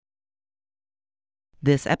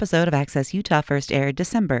This episode of Access Utah first aired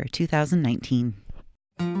December 2019.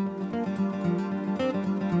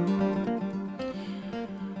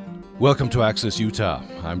 Welcome to Access Utah.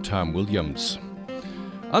 I'm Tom Williams.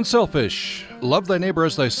 Unselfish, Love Thy Neighbor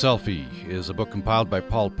as Thyselfie is a book compiled by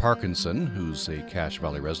Paul Parkinson, who's a Cache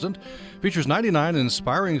Valley resident. Features 99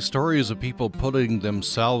 inspiring stories of people putting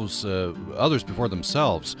others before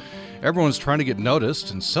themselves. Everyone's trying to get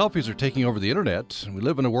noticed, and selfies are taking over the internet. We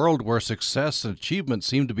live in a world where success and achievement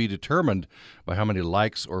seem to be determined by how many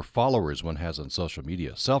likes or followers one has on social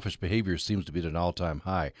media. Selfish behavior seems to be at an all-time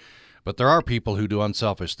high. But there are people who do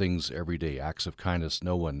unselfish things every day, acts of kindness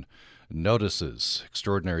no one notices,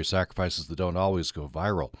 extraordinary sacrifices that don't always go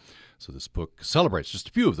viral. So this book celebrates just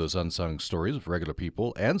a few of those unsung stories of regular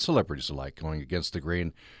people and celebrities alike going against the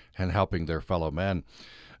grain and helping their fellow men.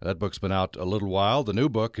 That book's been out a little while. The new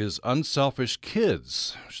book is Unselfish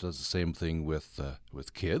Kids, which does the same thing with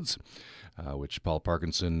kids, which Paul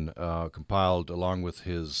Parkinson compiled along with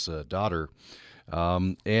his daughter.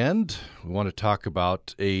 And we want to talk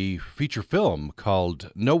about a feature film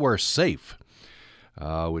called Nowhere Safe,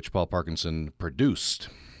 which Paul Parkinson produced.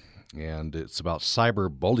 And it's about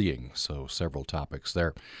cyberbullying, so several topics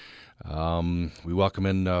there. We welcome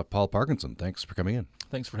in Paul Parkinson. Thanks for coming in.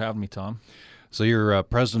 Thanks for having me, Tom. So you're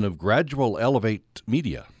president of Gradual Elevate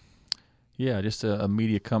Media. Yeah, just a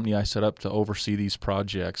media company I set up to oversee these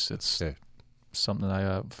projects. It's something that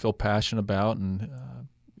I feel passionate about, and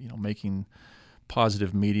making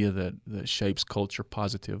positive media that shapes culture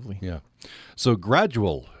positively. Yeah. So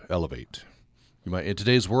Gradual Elevate. In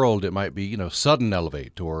today's world, it might be sudden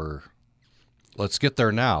elevate, or let's get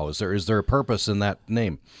there now. Is there a purpose in that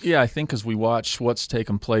name? Yeah, I think as we watch what's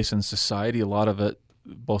taken place in society, a lot of it,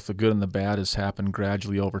 both the good and the bad, has happened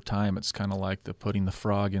gradually over time. It's kind of like the putting the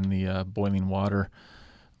frog in the boiling water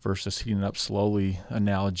versus heating it up slowly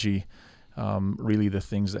analogy. Really, the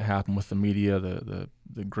things that happen with the media,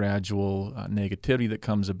 the gradual negativity that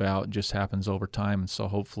comes about, just happens over time. And so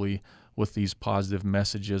hopefully with these positive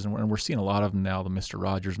messages, and we're seeing a lot of them now. The Mr.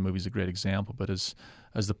 Rogers movie is a great example, but as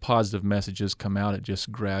the positive messages come out, it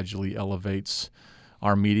just gradually elevates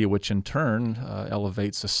our media, which in turn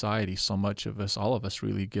elevates society. So much of us, all of us,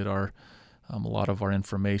 really get a lot of our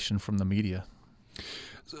information from the media.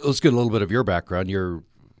 So let's get a little bit of your background. You're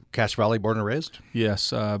Cache Valley born and raised?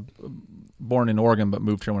 Yes, born in Oregon, but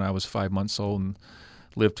moved here when I was 5 months old and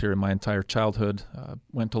lived here my entire childhood.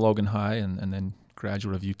 Went to Logan High and then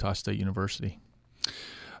graduate of Utah State University.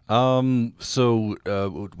 So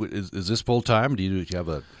is this full time? Do you have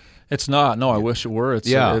a? It's not. No, I wish it were.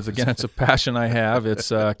 It's a passion I have. It's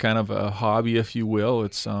kind of a hobby, if you will.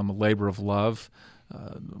 It's a labor of love.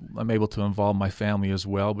 I'm able to involve my family as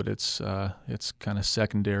well, but it's kind of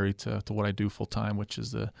secondary to what I do full time, which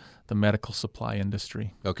is the medical supply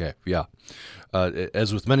industry. Okay, yeah.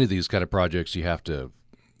 As with many of these kind of projects, you have to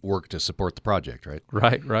work to support the project, right?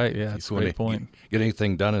 Right. Yeah, that's a great point. Get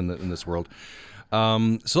anything done in this world.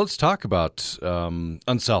 So let's talk about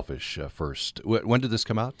Unselfish first. When did this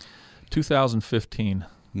come out? 2015.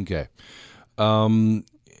 Okay. And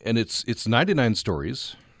it's 99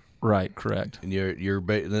 stories. Right, correct. And at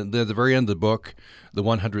the very end of the book, the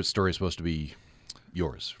 100th story is supposed to be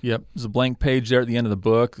yours. Yep. There's a blank page there at the end of the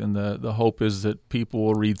book, and the hope is that people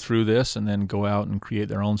will read through this and then go out and create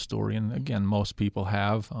their own story. And again, most people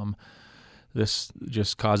have. This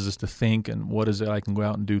just causes us to think, and what is it I can go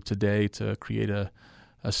out and do today to create a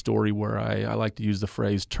story where I like to use the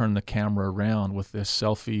phrase, turn the camera around. With this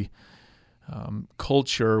selfie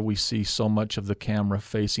culture, we see so much of the camera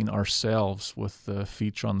facing ourselves. With the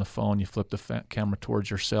feature on the phone, you flip the camera towards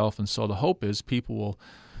yourself, and so the hope is people will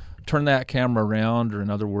turn that camera around, or in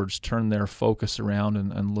other words, turn their focus around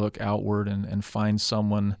and look outward and find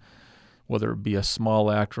someone, whether it be a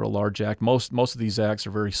small act or a large act. Most of these acts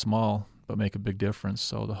are very small, but make a big difference.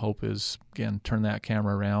 So the hope is, again, turn that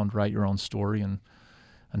camera around, write your own story, and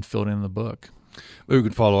fill it in the book. Maybe we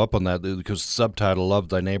can follow up on that, because the subtitle, Love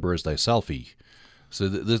Thy Neighbor as Thyselfie. So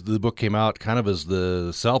the book came out kind of as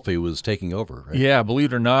the selfie was taking over, right? Yeah,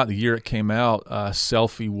 believe it or not, the year it came out,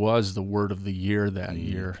 selfie was the word of the year that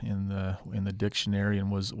year in the dictionary, and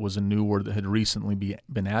was a new word that had recently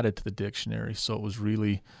been added to the dictionary. So it was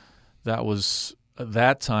really, that was at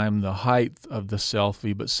that time the height of the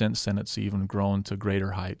selfie, but since then it's even grown to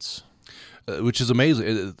greater heights. Which is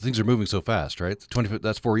amazing. Things are moving so fast, right?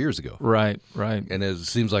 That's 4 years ago. Right. And it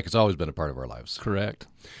seems like it's always been a part of our lives. Correct.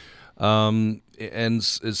 And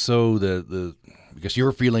so I guess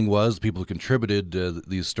your feeling was, people who contributed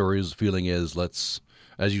these stories, feeling is, let's,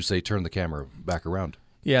 as you say, turn the camera back around.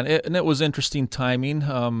 Yeah, and it was interesting timing.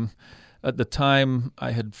 at the time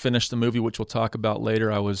I had finished the movie, which we'll talk about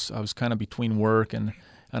later, I was kind of between work and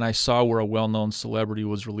I saw where a well-known celebrity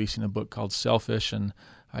was releasing a book called Selfish, and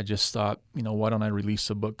I just thought, why don't I release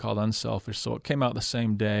a book called Unselfish? So it came out the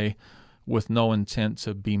same day with no intent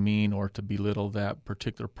to be mean or to belittle that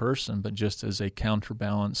particular person, but just as a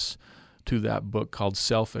counterbalance to that book called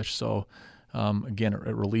Selfish. So again,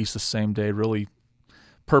 it released the same day, really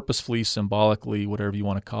purposefully, symbolically, whatever you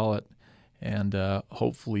want to call it, and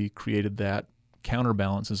hopefully created that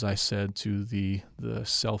counterbalance, as I said, to the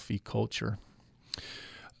selfie culture.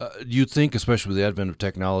 Do you think, especially with the advent of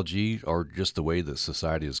technology or just the way that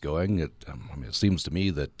society is going, it seems to me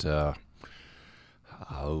that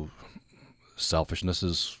selfishness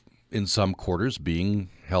is in some quarters being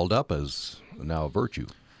held up as now a virtue?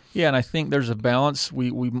 Yeah, and I think there's a balance.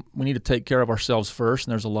 We need to take care of ourselves first,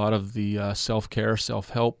 and there's a lot of the self-care,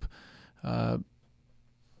 self-help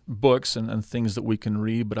books and things that we can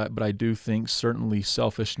read, but I do think certainly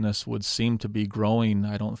selfishness would seem to be growing.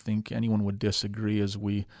 I don't think anyone would disagree as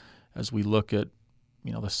we look at,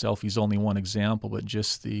 the selfie's only one example, but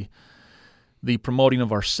just the promoting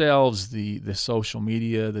of ourselves, the social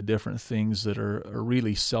media, the different things that are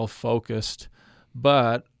really self-focused.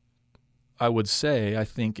 But I would say I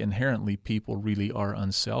think inherently people really are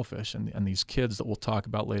unselfish, and these kids that we'll talk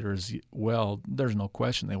about later as well, there's no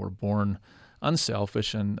question they were born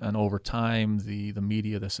unselfish, and over time the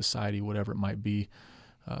media, the society, whatever it might be,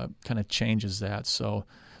 kind of changes that. So,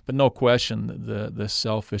 but no question the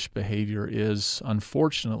selfish behavior is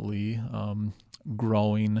unfortunately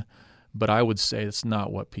growing, but I would say it's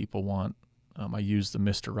not what people want. I use the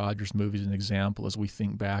Mr. Rogers movie as an example. As we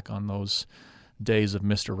think back on those days of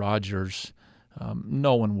Mr. Rogers,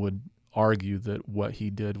 no one would argue that what he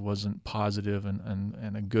did wasn't positive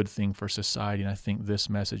and a good thing for society, and I think this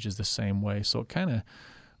message is the same way. So it kind of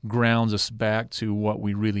grounds us back to what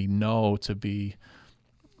we really know to be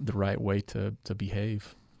the right way to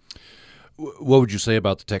behave. What would you say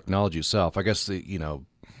about the technology itself? I guess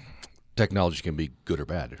technology can be good or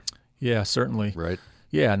bad. Yeah, certainly. Right?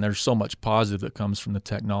 Yeah, and there's so much positive that comes from the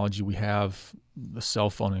technology we have, the cell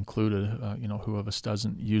phone included. Who of us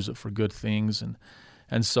doesn't use it for good things,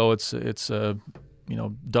 and so it's a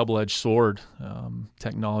double-edged sword.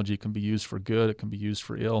 Technology can be used for good; it can be used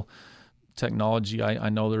for ill. Technology, I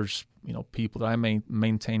know there's people that I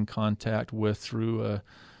maintain contact with through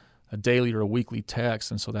a daily or a weekly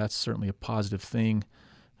text, and so that's certainly a positive thing.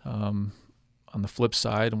 On the flip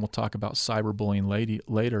side, and we'll talk about cyberbullying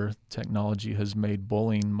later, technology has made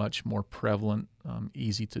bullying much more prevalent,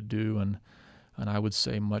 easy to do, and I would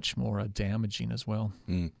say much more damaging as well.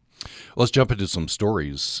 Let's jump into some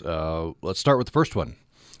stories. Let's start with the first one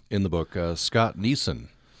in the book, Scott Neeson.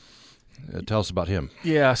 Tell us about him.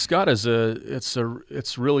 Yeah, Scott is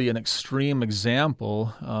it's really an extreme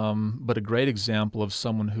example, but a great example of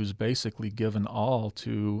someone who's basically given all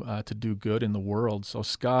to do good in the world. So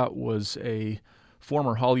Scott was a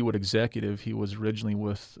former Hollywood executive. He was originally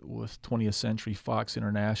with 20th Century Fox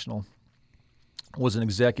International, was an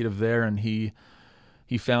executive there, and he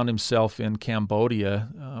found himself in Cambodia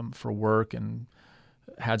for work and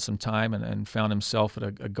had some time and found himself at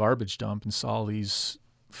a garbage dump and saw these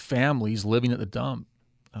families living at the dump.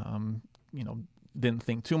 Didn't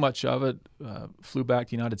think too much of it, flew back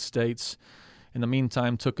to the United States. In the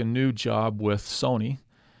meantime, took a new job with Sony.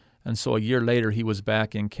 And so a year later, he was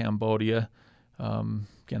back in Cambodia.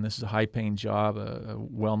 Again, this is a high-paying job, a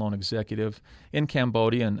well-known executive in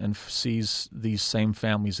Cambodia, and sees these same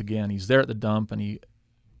families again. He's there at the dump, and he,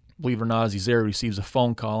 believe it or not, as he's there, he receives a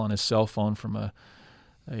phone call on his cell phone from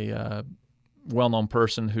a well-known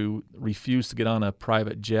person who refused to get on a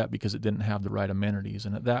private jet because it didn't have the right amenities.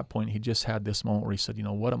 And at that point, he just had this moment where he said,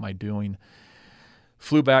 what am I doing?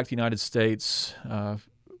 Flew back to the United States,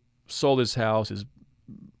 sold his house, his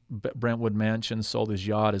Brentwood mansion, sold his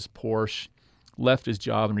yacht, his Porsche, left his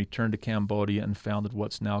job and returned to Cambodia and founded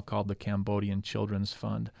what's now called the Cambodian Children's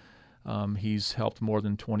Fund. He's helped more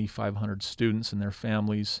than 2,500 students and their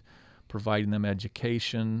families, providing them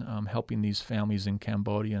education, helping these families in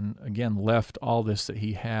Cambodia, and again left all this that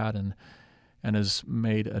he had and has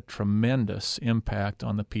made a tremendous impact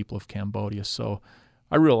on the people of Cambodia. So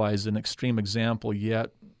I realize an extreme example, yet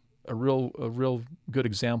a real good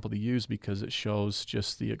example to use because it shows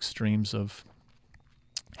just the extremes of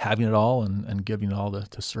having it all and giving it all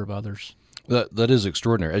to serve others. That is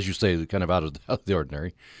extraordinary, as you say, kind of out of the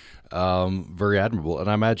ordinary. Very admirable, and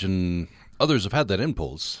I imagine others have had that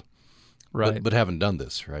impulse. Right. But haven't done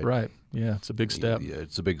this, right? Right. Yeah, it's a big step. Yeah,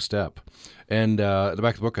 it's a big step. And at the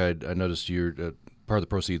back of the book, I noticed your part of the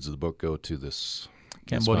proceeds of the book go to this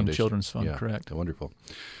Cambodian foundation. Children's Fund, yeah, correct. Wonderful.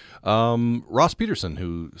 Ross Peterson,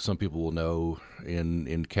 who some people will know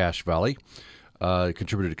in Cache Valley,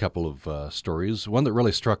 contributed a couple of stories. One that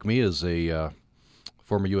really struck me is a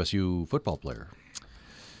former USU football player.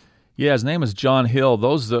 Yeah, his name is John Hill.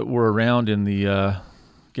 Those that were around in the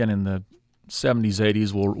 70s,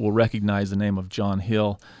 80s will recognize the name of John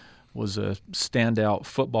Hill. Was a standout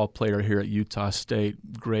football player here at Utah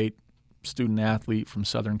State. Great student athlete from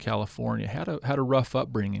Southern California. Had a rough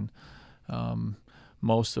upbringing.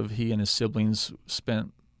 Most of he and his siblings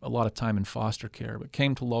spent a lot of time in foster care, but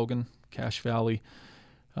came to Logan, Cache Valley,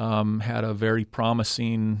 had a very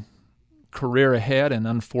promising career ahead, and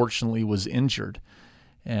unfortunately was injured.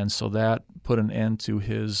 And so that put an end to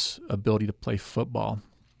his ability to play football.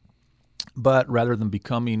 But rather than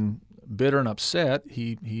becoming bitter and upset,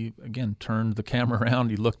 he again turned the camera around.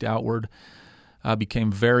 He looked outward,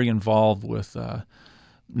 became very involved with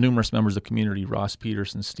numerous members of the community, Ross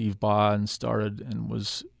Peterson, Steve Baugh, and started and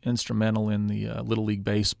was instrumental in the Little League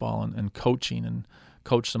Baseball and coaching, and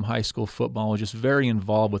coached some high school football, was just very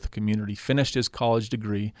involved with the community, finished his college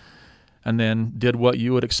degree, and then did what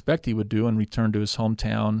you would expect he would do and returned to his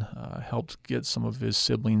hometown, helped get some of his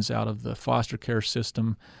siblings out of the foster care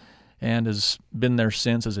system, and has been there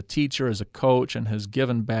since as a teacher, as a coach, and has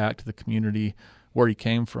given back to the community where he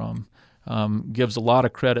came from. Gives a lot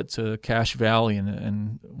of credit to Cache Valley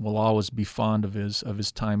and will always be fond of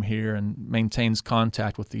his time here, and maintains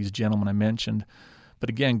contact with these gentlemen I mentioned. But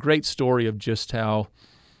again, great story of just how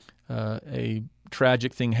a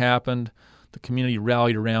tragic thing happened. The community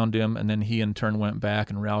rallied around him, and then he in turn went back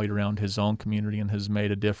and rallied around his own community and has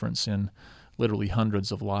made a difference in literally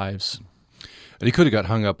hundreds of lives. And he could have got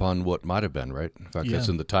hung up on what might have been, right? In fact, Yeah. that's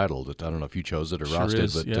in the title. That I don't know if you chose it or Sure Ross did,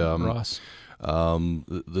 is. but Yeah, Ross.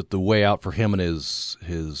 the way out for him and his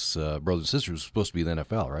brothers and sisters was supposed to be the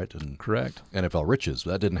NFL, right? And Correct. NFL riches.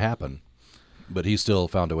 That didn't happen, but he still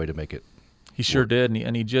found a way to make it. He sure did,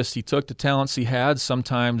 and he took the talents he had.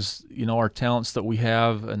 Sometimes, our talents that we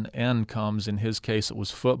have, an end comes. In his case, it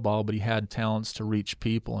was football, but he had talents to reach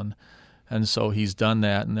people, and so he's done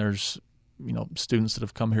that. And there's, students that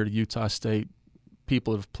have come here to Utah State,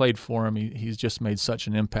 people that have played for him. He's just made such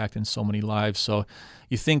an impact in so many lives. So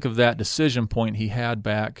you think of that decision point he had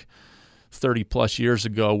back 30-plus years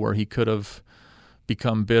ago where he could have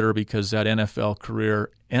become bitter because that NFL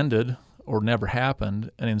career ended or never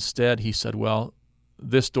happened, and instead he said, well,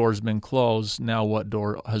 this door's been closed, now what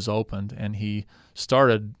door has opened? And he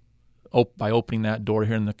started by opening that door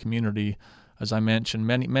here in the community. As I mentioned,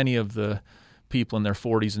 many of the people in their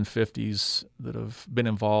 40s and 50s that have been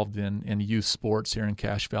involved in youth sports here in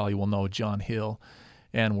Cache Valley will know John Hill,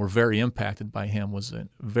 and were very impacted by him. Was a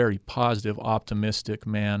very positive, optimistic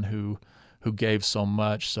man who gave so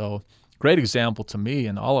much. So great example to me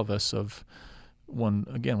and all of us of when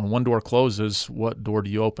one door closes, what door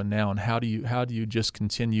do you open now, and how do you just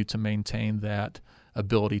continue to maintain that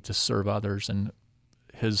ability to serve others? And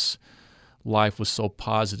his life was so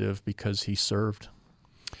positive because he served.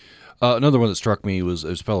 Another one that struck me was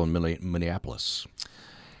a fellow in Minneapolis.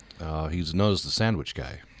 He's known as the sandwich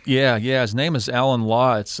guy. Yeah. His name is Alan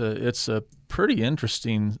Law. It's a pretty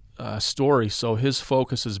interesting story. So his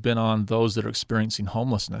focus has been on those that are experiencing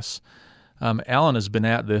homelessness. Alan has been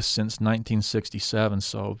at this since 1967,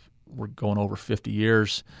 so we're going over 50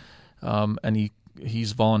 years, and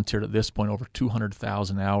he's volunteered at this point over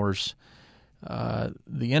 200,000 hours.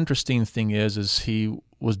 The interesting thing is he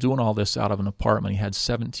was doing all this out of an apartment. He had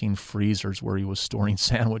 17 freezers where he was storing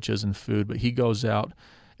sandwiches and food, but he goes out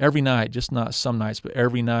every night, just not some nights, but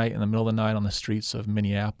every night in the middle of the night on the streets of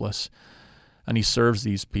Minneapolis, and he serves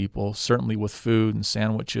these people, certainly with food and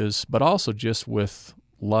sandwiches, but also just with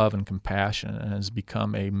love and compassion, and has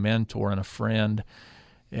become a mentor and a friend.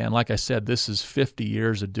 And like I said, this is 50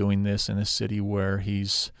 years of doing this in a city where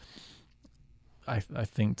he's, I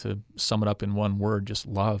think to sum it up in one word, just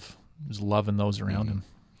love. He's loving those around him.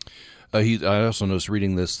 I also noticed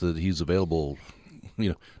reading this that he's available,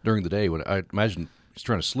 during the day when I imagine he's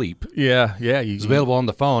trying to sleep. Yeah. He's available on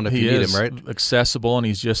the phone if you need him, right? Accessible, and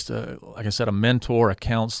he's just, like I said, a mentor, a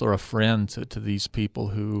counselor, a friend to these people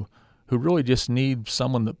who really just need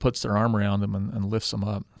someone that puts their arm around them and lifts them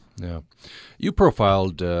up. Yeah. You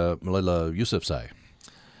profiled Malala Yousafzai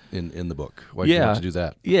in the book. Why did you have to do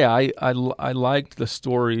that? Yeah, I liked the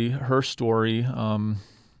story, her story,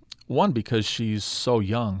 one, because she's so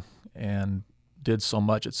young and did so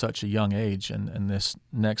much at such a young age. And this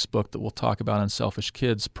next book that we'll talk about, Unselfish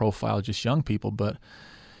Kids, profile just young people. But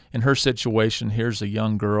in her situation, here's a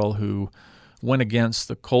young girl who went against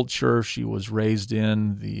the culture she was raised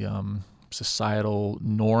in, the societal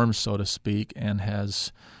norms, so to speak, and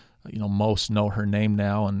has, most know her name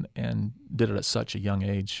now and did it at such a young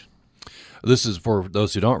age. This is for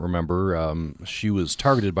those who don't remember. She was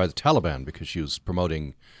targeted by the Taliban because she was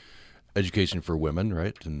promoting education for women,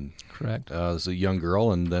 right? And Correct. as a young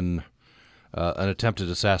girl, and then an attempted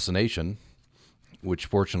assassination, which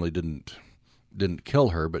fortunately didn't kill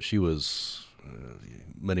her, but she was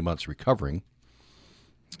many months recovering,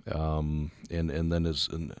 and then has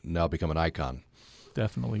now become an icon.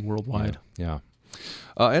 Definitely worldwide. Yeah.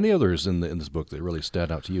 Any others in this book that really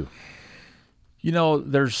stand out to you?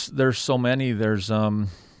 There's so many. There's one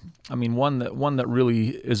that really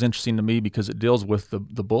is interesting to me because it deals with the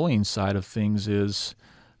bullying side of things is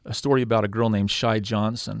a story about a girl named Shy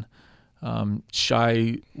Johnson.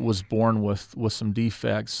 Shy was born with some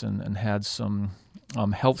defects and had some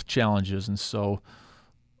health challenges, and so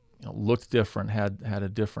looked different, had a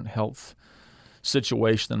different health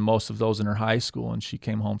situation than most of those in her high school. And she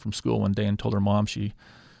came home from school one day and told her mom she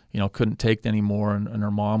couldn't take it anymore, and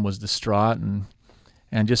her mom was distraught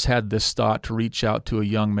and just had this thought to reach out to a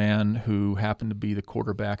young man who happened to be the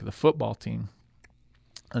quarterback of the football team.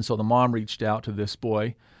 And so the mom reached out to this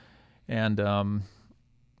boy, and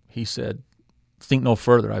he said, "Think no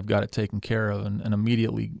further, I've got it taken care of," and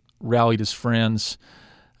immediately rallied his friends,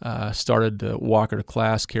 started to walk her to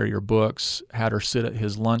class, carry her books, had her sit at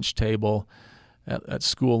his lunch table at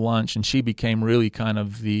school lunch, and she became really kind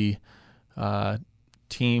of the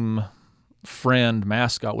team friend,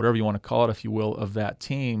 mascot, whatever you want to call it, if you will, of that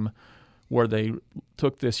team, where they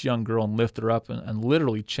took this young girl and lifted her up and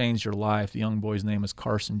literally changed her life. The young boy's name is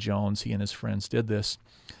Carson Jones. He and his friends did this.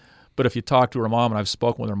 But if you talk to her mom, and I've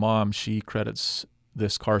spoken with her mom, she credits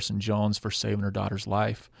this Carson Jones for saving her daughter's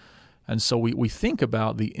life. And so we think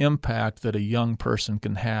about the impact that a young person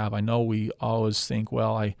can have. I know we always think,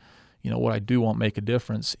 well, what I do won't make a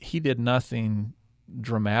difference. He did nothing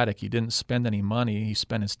dramatic. He didn't spend any money. He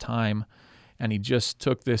spent his time, and he just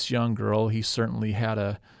took this young girl. He certainly had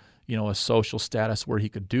a social status where he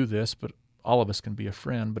could do this, but all of us can be a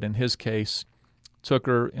friend. But in his case, took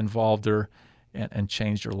her, involved her, and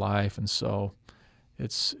changed her life. And so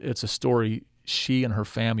it's a story she and her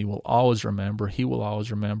family will always remember. He will always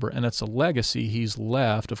remember, and it's a legacy he's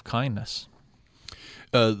left of kindness.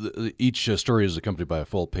 Each story is accompanied by a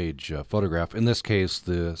full-page photograph. In this case,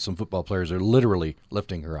 some football players are literally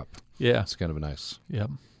lifting her up. Yeah, it's kind of a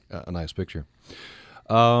nice picture.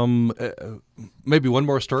 Maybe one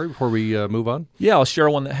more story before we move on? Yeah, I'll share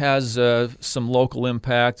one that has some local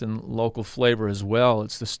impact and local flavor as well.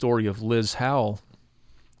 It's the story of Liz Howell.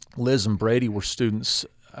 Liz and Brady were students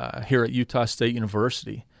here at Utah State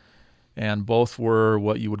University, and both were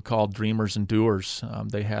what you would call dreamers and doers.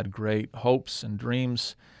 They had great hopes and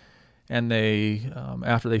dreams, and they,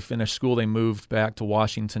 after they finished school, they moved back to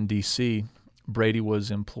Washington, D.C. Brady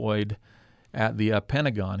was employed at the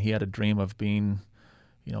Pentagon. He had a dream of being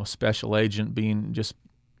special agent, being just,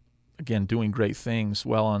 again, doing great things.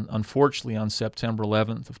 Well, unfortunately, on September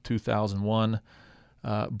 11th of 2001,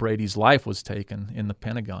 Brady's life was taken in the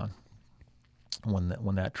Pentagon when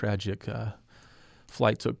that tragic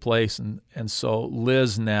flight took place. And so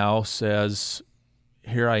Liz now says,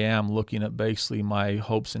 here I am looking at basically my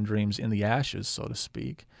hopes and dreams in the ashes, so to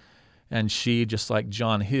speak. And she, just like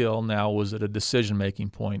John Hill, now was at a decision-making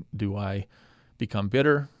point. Do I become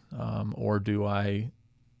bitter, or do I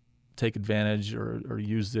take advantage or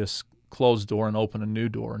use this closed door and open a new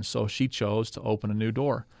door? And so she chose to open a new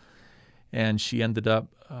door. And she ended up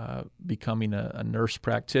becoming a nurse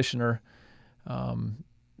practitioner,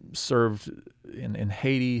 served in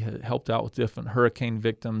Haiti, helped out with different hurricane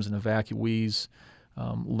victims and evacuees,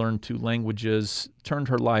 learned 2 languages, turned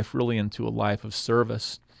her life really into a life of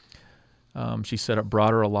service. She said it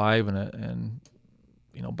brought her alive, and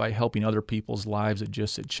by helping other people's lives, it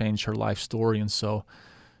changed her life story. And so,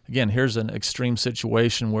 again, here's an extreme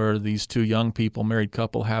situation where these 2 young people, married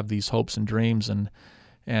couple, have these hopes and dreams,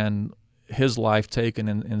 and his life taken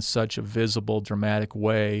in such a visible, dramatic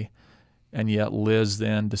way, and yet Liz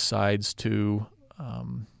then decides to,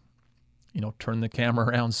 turn the camera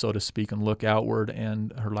around, so to speak, and look outward,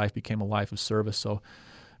 and her life became a life of service. So,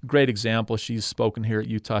 great example. She's spoken here at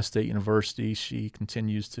Utah State University. She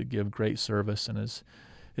continues to give great service and is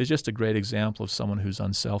just a great example of someone who's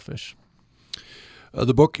unselfish.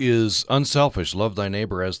 The book is Unselfish, Love Thy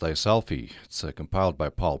Neighbor as Thy Selfie. It's compiled by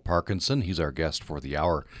Paul Parkinson. He's our guest for the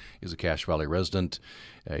hour. He's a Cache Valley resident.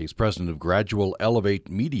 He's president of Gradual Elevate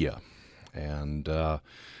Media. And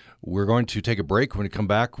we're going to take a break. When we come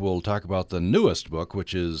back, we'll talk about the newest book,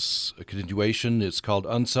 which is a continuation. It's called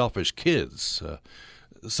Unselfish Kids.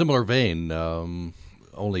 Similar vein,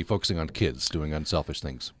 only focusing on kids doing unselfish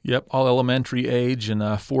things. Yep, all elementary age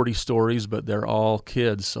and 40 stories, but they're all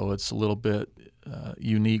kids, so it's a little bit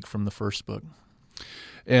unique from the first book.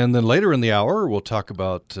 And then later in the hour, we'll talk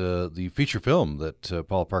about the feature film that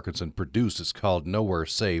Paul Parkinson produced. It's called Nowhere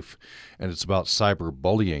Safe, and it's about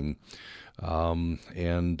cyberbullying. We'll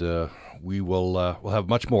have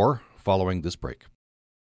much more following this break.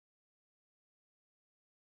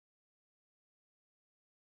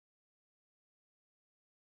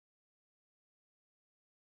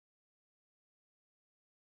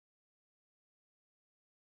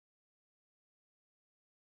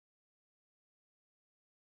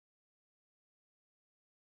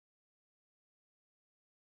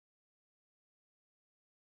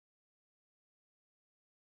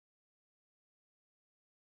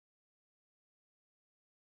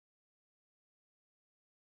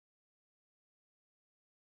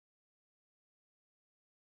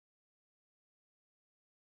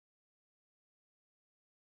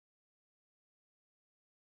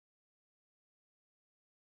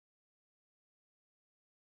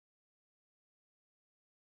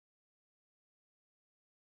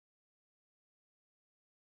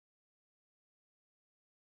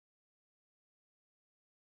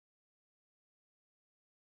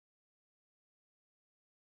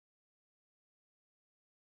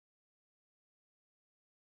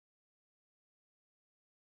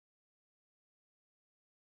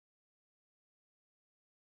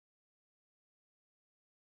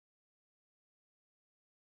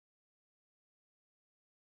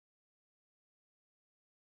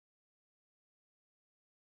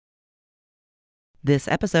 This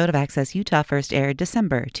episode of Access Utah first aired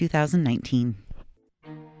December 2019.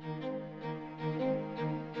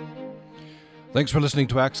 Thanks for listening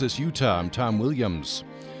to Access Utah. I'm Tom Williams.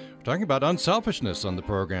 We're talking about unselfishness on the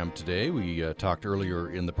program today. We talked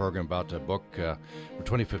earlier in the program about a book from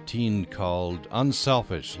 2015 called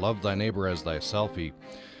Unselfish, Love Thy Neighbor as Thy Selfie.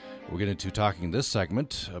 We'll get into talking in this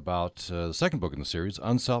segment about the second book in the series,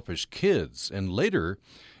 Unselfish Kids. And later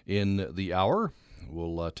in the hour,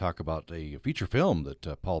 we'll talk about a feature film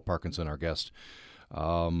that Paul Parkinson, our guest,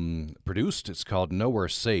 produced. It's called Nowhere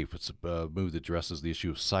Safe. It's a movie that addresses the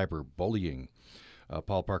issue of cyberbullying.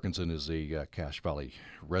 Paul Parkinson is a Cache Valley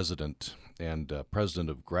resident and president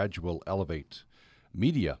of Gradual Elevate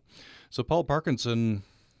Media. So Paul Parkinson,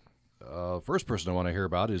 first person I want to hear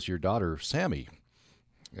about is your daughter, Sammy.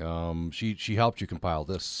 She helped you compile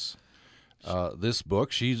this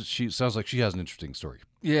book. She sounds like she has an interesting story.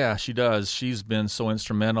 Yeah, she does. She's been so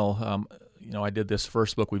instrumental. I did this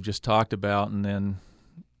first book we've just talked about, and then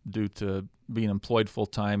due to being employed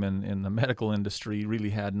full-time in the medical industry,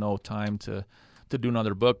 really had no time to do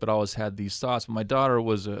another book, but always had these thoughts. But my daughter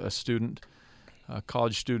was a student, a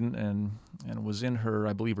college student, and was in her,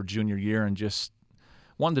 I believe, her junior year, and just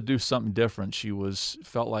wanted to do something different. She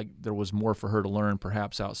felt like there was more for her to learn,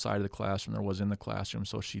 perhaps outside of the classroom there was in the classroom.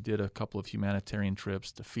 So she did a couple of humanitarian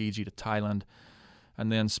trips to Fiji, to Thailand, and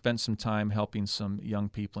then spent some time helping some young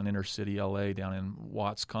people in inner city LA down in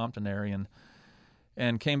Watts, Compton area,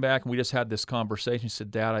 and came back, and we just had this conversation. She said,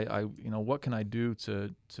 "Dad, I what can I do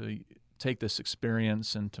to take this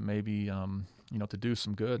experience and to maybe to do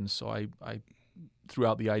some good?" And so I threw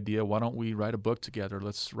out the idea, why don't we write a book together?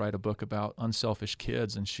 Let's write a book about unselfish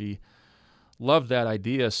kids. And she loved that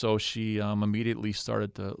idea, so she immediately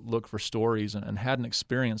started to look for stories and had an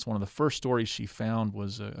experience. One of the first stories she found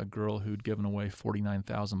was a girl who'd given away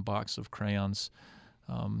 49,000 boxes of crayons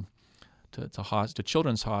to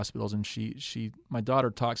children's hospitals. And my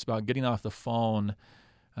daughter talks about getting off the phone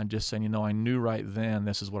and just saying, I knew right then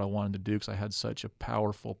this is what I wanted to do, because I had such a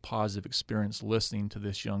powerful, positive experience listening to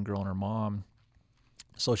this young girl and her mom.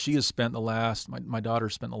 So she has spent my daughter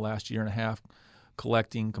spent the last year and a half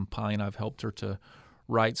collecting, compiling. I've helped her to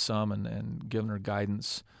write some and given her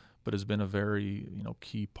guidance, but has been a very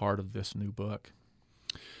key part of this new book.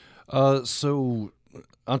 So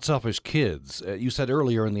unselfish kids. You said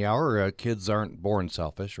earlier in the hour, kids aren't born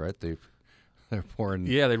selfish, right? They're born.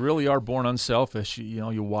 Yeah, they really are born unselfish.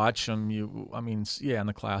 You watch them. In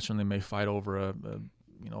the classroom they may fight over a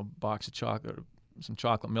box of chocolate, or some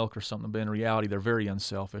chocolate milk or something, but in reality they're very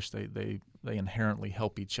unselfish. They inherently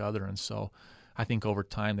help each other, and so I think over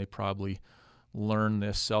time they probably learn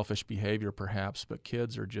this selfish behavior, perhaps. But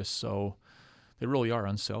kids are just they really are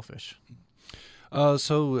unselfish.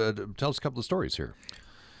 So tell us a couple of stories here.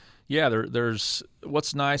 Yeah, there's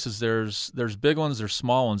what's nice is there's big ones, there's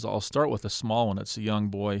small ones. I'll start with a small one. It's a young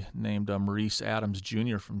boy named Maurice Adams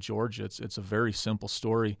Jr. from Georgia. It's a very simple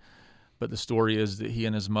story, but the story is that he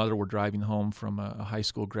and his mother were driving home from a high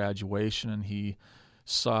school graduation, and he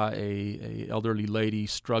saw a elderly lady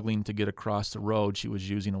struggling to get across the road. She was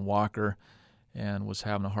using a walker and was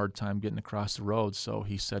having a hard time getting across the road. So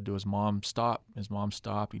he said to his mom, "Stop." His mom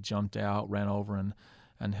stopped. He jumped out, ran over, and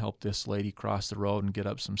and help this lady cross the road and get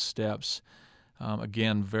up some steps.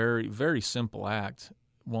 Again, very, very simple act.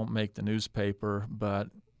 Won't make the newspaper, but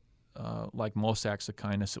like most acts of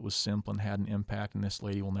kindness, it was simple and had an impact, and this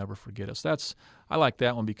lady will never forget it. So I like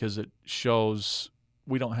that one because it shows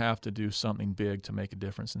we don't have to do something big to make a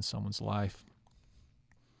difference in someone's life.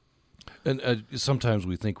 And sometimes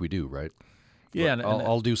we think we do, right? Yeah,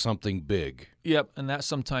 I'll do something big. Yep, and that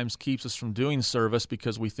sometimes keeps us from doing service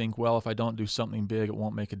because we think, well, if I don't do something big, it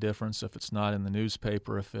won't make a difference. If it's not in the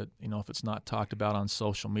newspaper, if it's not talked about on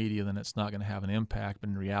social media, then it's not going to have an impact.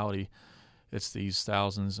 But in reality, it's these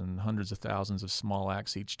thousands and hundreds of thousands of small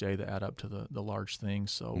acts each day that add up to the large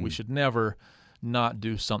things. So we should never not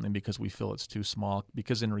do something because we feel it's too small,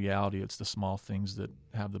 because in reality, it's the small things that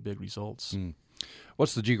have the big results.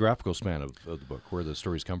 What's the geographical span of the book, where the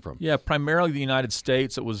stories come from? Yeah, primarily the United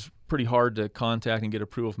States. It was pretty hard to contact and get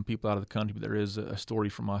approval from people out of the country, but there is a story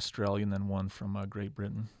from Australia and then one from Great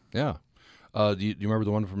Britain. Yeah. Do you remember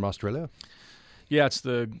the one from Australia? Yeah, it's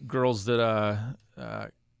the girls that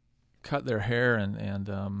cut their hair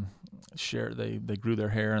and share. They grew their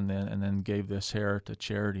hair and then gave this hair to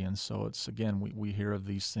charity. And so it's, again, we hear of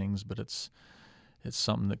these things, but it's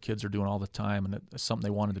something that kids are doing all the time, and it's something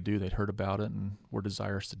they wanted to do. They'd heard about it and were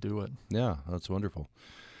desirous to do it. Yeah, that's wonderful.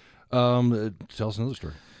 Tell us another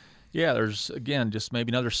story. Yeah, there's, again, just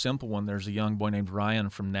maybe another simple one. There's a young boy named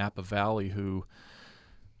Ryan from Napa Valley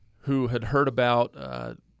who had heard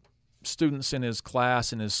about students in his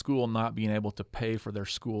class, in his school, not being able to pay for their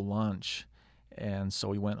school lunch. And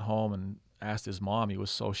so he went home and asked his mom. He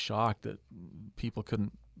was so shocked that people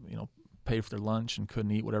couldn't, pay for their lunch and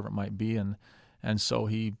couldn't eat, whatever it might be. And so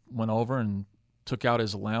he went over and took out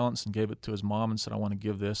his allowance and gave it to his mom and said, I want to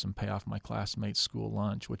give this and pay off my classmate's school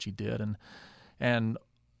lunch, which he did. And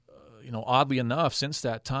oddly enough, since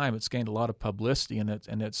that time, it's gained a lot of publicity, and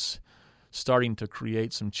it's starting to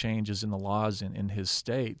create some changes in the laws in his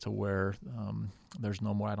state to where there's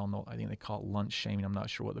no more, I don't know, I think they call it lunch shaming. I'm not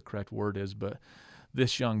sure what the correct word is, but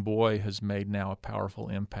this young boy has made now a powerful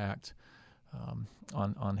impact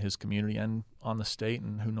on his community and on the state,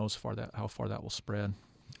 and who knows how far that will spread.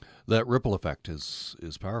 That ripple effect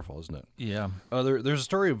is powerful, isn't it? Yeah. There's a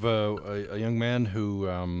story of a young man who,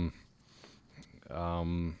 on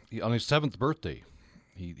his 7th birthday,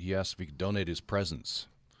 he asked if he could donate his presents,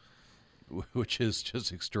 which is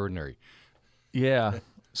just extraordinary. Yeah.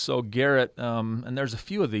 So Garrett, and there's a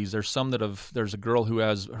few of these. There's some there's a girl who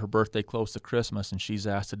has her birthday close to Christmas, and she's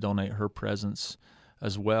asked to donate her presents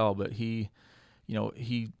as well. But he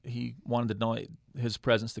wanted to donate his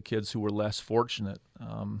presents to kids who were less fortunate.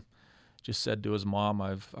 Just said to his mom,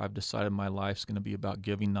 I've decided my life's going to be about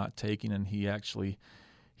giving, not taking. And he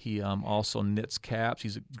also knits caps.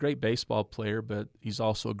 He's a great baseball player, but he's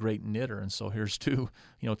also a great knitter. And so here's two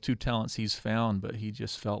talents he's found. But he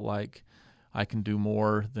just felt like, I can do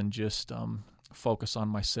more than just focus on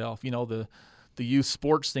myself. The youth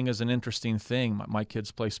sports thing is an interesting thing. My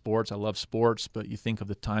kids play sports. I love sports, but you think of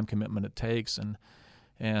the time commitment it takes,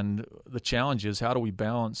 and the challenge is, how do we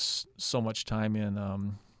balance so much time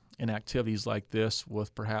in activities like this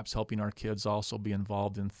with perhaps helping our kids also be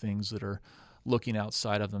involved in things that are looking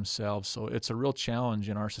outside of themselves. So it's a real challenge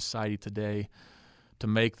in our society today to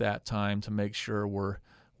make that time, to make sure we're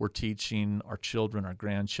teaching our children, our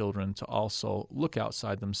grandchildren, to also look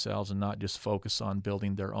outside themselves and not just focus on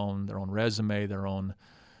building their own resume, their own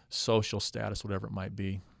social status, whatever it might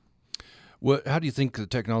be. Well, how do you think the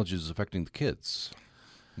technology is affecting the kids?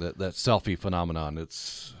 That selfie phenomenon,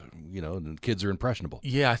 it's, the kids are impressionable.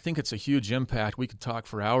 Yeah, I think it's a huge impact. We could talk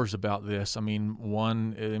for hours about this. I mean,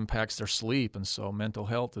 one, it impacts their sleep, and so mental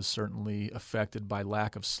health is certainly affected by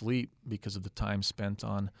lack of sleep because of the time spent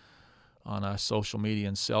on social media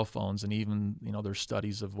and cell phones. And even, there's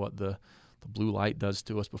studies of what the blue light does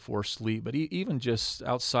to us before sleep. But even just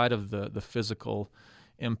outside of the physical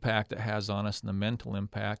impact it has on us and the mental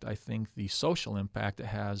impact, I think the social impact it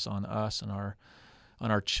has on us and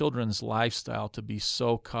our children's lifestyle, to be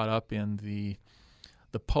so caught up in the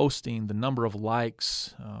posting, the number of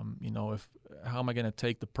likes, how am I going to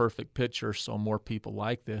take the perfect picture so more people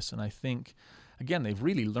like this? And I think, again, they've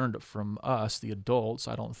really learned it from us, the adults.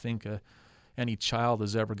 I don't think any child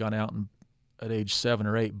has ever gone out and at age 7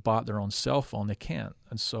 or 8 bought their own cell phone. They can't.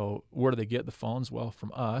 And so where do they get the phones? Well,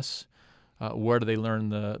 from us. Where do they learn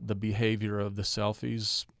the behavior of the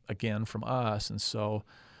selfies? Again, from us. And so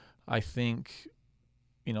I think,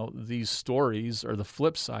 these stories are the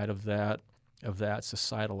flip side of that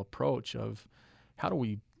societal approach of how do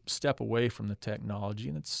we step away from the technology.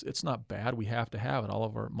 And it's not bad. We have to have it.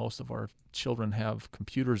 Most of our children have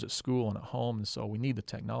computers at school and at home, and so we need the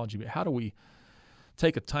technology. But how do we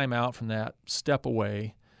take a time out from that, step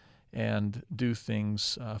away, and do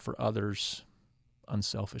things for others,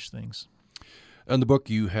 unselfish things. In the book,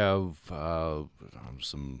 you have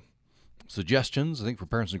some suggestions, I think, for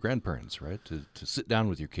parents and grandparents, right, to sit down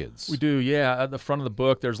with your kids. We do, yeah. At the front of the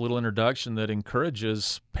book, there's a little introduction that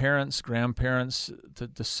encourages parents, grandparents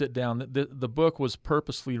to sit down. The book was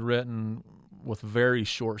purposely written with very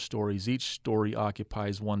short stories. Each story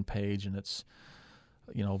occupies one page, and it's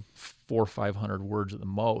 400 or 500 words at the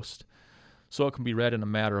most. So it can be read in a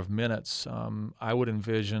matter of minutes. I would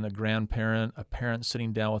envision a grandparent, a parent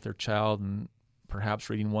sitting down with their child and perhaps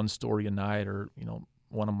reading one story a night, or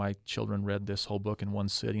one of my children read this whole book in one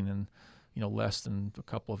sitting in less than a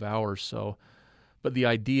couple of hours. So, but the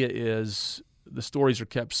idea is the stories are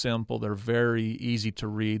kept simple. They're very easy to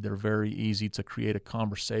read. They're very easy to create a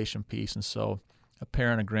conversation piece. And so a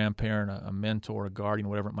parent, a grandparent, a mentor, a guardian,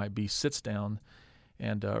 whatever it might be, sits down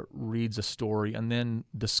and reads a story and then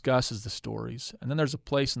discusses the stories. And then there's a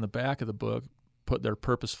place in the back of the book put there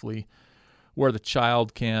purposefully where the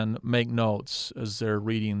child can make notes as they're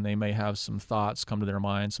reading. They may have some thoughts come to their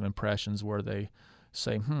mind, some impressions where they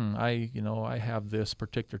say, I have this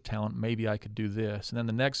particular talent. Maybe I could do this. And then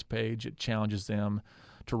the next page, it challenges them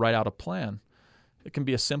to write out a plan. It can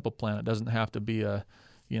be a simple plan. It doesn't have to be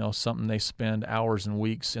something they spend hours and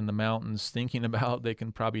weeks in the mountains thinking about. They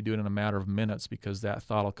can probably do it in a matter of minutes because that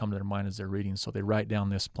thought will come to their mind as they're reading. So they write down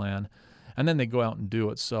this plan, and then they go out and do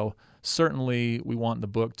it. So certainly we want the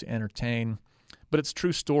book to entertain, but it's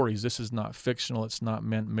true stories. This is not fictional. It's not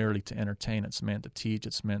meant merely to entertain. It's meant to teach.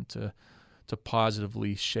 It's meant to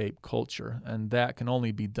positively shape culture, and that can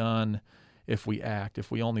only be done if we act.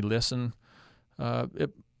 If we only listen, it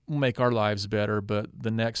will make our lives better, but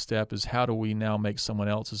the next step is how do we now make someone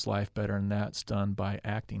else's life better, and that's done by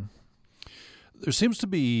acting. There seems to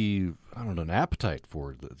be, an appetite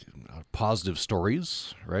for positive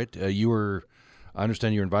stories, right? I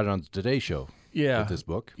understand you were invited on the Today Show with this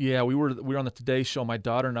book. Yeah, we were on the Today Show, my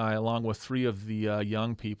daughter and I, along with 3 of the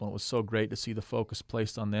young people. And it was so great to see the focus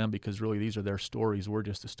placed on them because really these are their stories. We're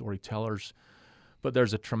just the storytellers. But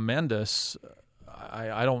there's a tremendous,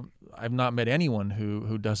 I've not met anyone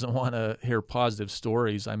who doesn't want to hear positive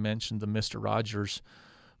stories. I mentioned the Mr. Rogers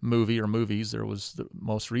movie or movies. There was the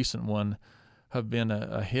most recent one have been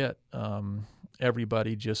a hit.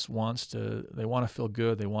 Everybody just they want to feel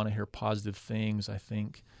good. They want to hear positive things. I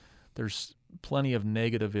think there's plenty of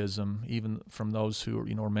negativism, even from those who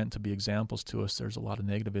are meant to be examples to us. There's a lot of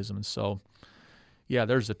negativism. And so, yeah,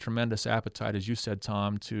 there's a tremendous appetite, as you said,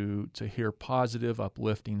 Tom, to hear positive,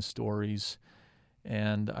 uplifting stories.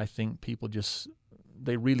 And I think people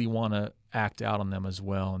they really want to act out on them as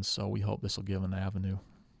well. And so we hope this will give an avenue.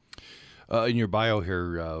 In your bio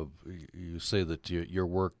here, you say that your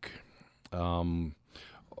work, or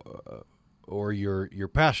you're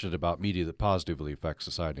passionate about media that positively affects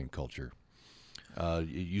society and culture.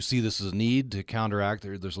 You see this as a need to counteract.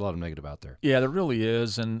 There's a lot of negative out there. Yeah, there really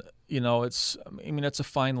is, and it's a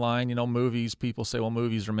fine line. Movies. People say, well,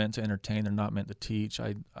 movies are meant to entertain; they're not meant to teach.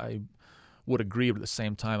 I would agree, but at the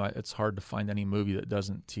same time, it's hard to find any movie that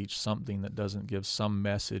doesn't teach something, that doesn't give some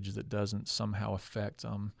message, that doesn't somehow affect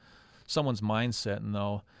someone's mindset.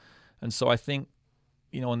 And so I think,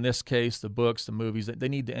 in this case, the books, the movies, they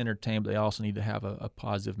need to entertain, but they also need to have a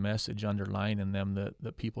positive message underlying in them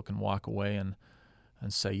that people can walk away and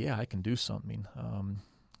say, yeah, I can do something.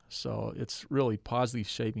 So it's really positive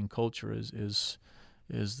shaping culture is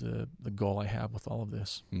the goal I have with all of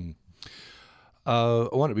this. Mm. I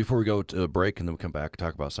want to, before we go to a break and then we come back and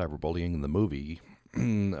talk about cyberbullying in the movie, I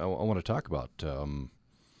want to talk about,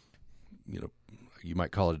 you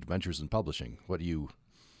might call it adventures in publishing. What do you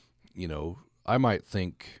I might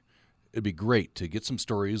think it'd be great to get some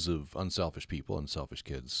stories of unselfish people, unselfish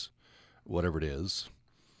kids, whatever it is.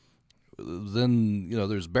 Then,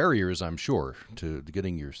 there's barriers, I'm sure, to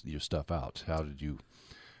getting your stuff out. How did you,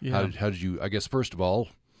 I guess, first of all,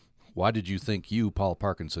 why did you think Paul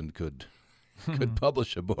Parkinson, could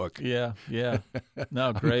publish a book? Yeah.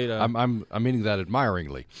 No, great. I'm meaning that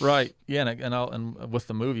admiringly. Right. Yeah, and with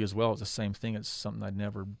the movie as well, it's the same thing. It's something I'd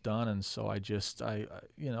never done, and so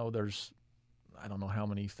there's, I don't know how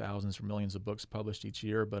many thousands or millions of books published each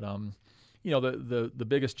year, but the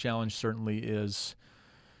biggest challenge certainly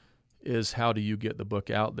is how do you get the book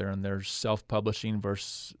out there? And there's self-publishing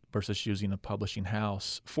versus using a publishing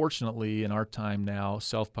house. Fortunately, in our time now,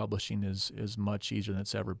 self-publishing is much easier than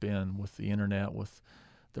it's ever been with the internet.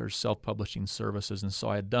 There's self-publishing services, and so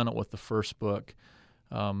I had done it with the first book.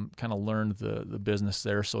 Kind of learned the business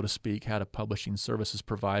there, so to speak, had a publishing services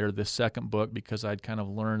provider. The second book, because I'd kind of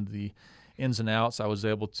learned the ins and outs, I was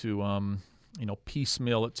able to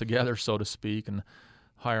piecemeal it together, so to speak, and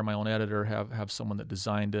hire my own editor, have someone that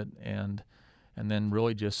designed it, and then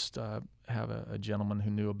really just have a gentleman who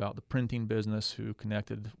knew about the printing business, who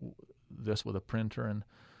connected this with a printer. And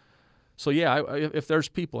so, yeah, if there's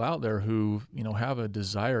people out there who have a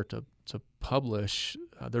desire to publish,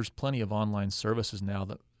 there's plenty of online services now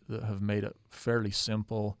that have made it fairly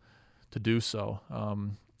simple to do so.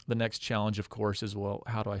 The next challenge, of course, is, well,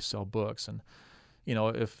 how do I sell books? And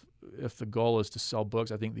if the goal is to sell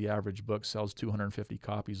books, I think the average book sells 250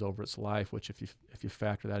 copies over its life, which if you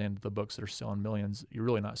factor that into the books that are selling millions, you're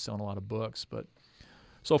really not selling a lot of books. But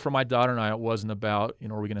so for my daughter and I, it wasn't about,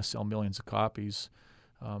 are we going to sell millions of copies?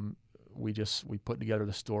 We put together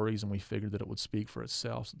the stories, and we figured that it would speak for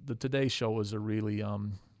itself. The Today Show was a really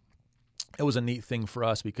it was a neat thing for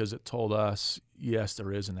us, because it told us, yes,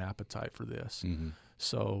 there is an appetite for this. Mm-hmm.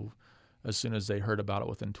 So as soon as they heard about it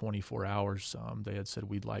within 24 hours, they had said,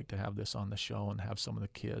 we'd like to have this on the show and have some of the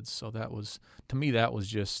kids. So that was, to me,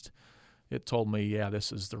 it told me, yeah,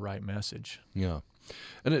 this is the right message. Yeah.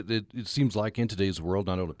 And it seems like in today's world,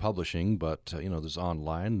 not only publishing, but, there's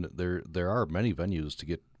online, there are many venues to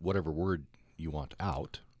get whatever word you want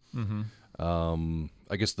out. Mm-hmm.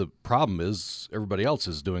 I guess the problem is everybody else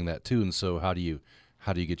is doing that too. And so how do you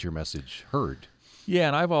get your message heard? Yeah,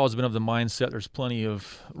 and I've always been of the mindset there's plenty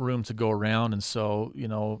of room to go around, and so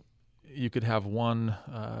you could have one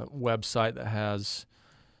website that has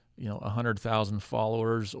 100,000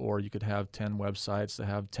 followers, or you could have 10 websites that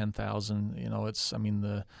have 10,000.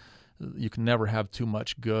 You can never have too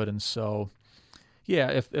much good, and so yeah,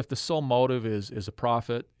 if the sole motive is a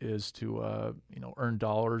profit, is to earn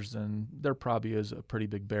dollars, then there probably is a pretty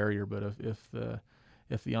big barrier. But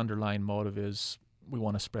if the underlying motive is we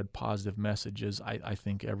want to spread positive messages, I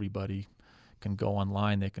think everybody can go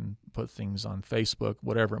online. They can put things on Facebook,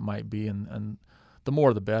 whatever it might be, and the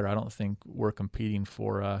more the better. I don't think we're competing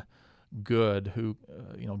for good,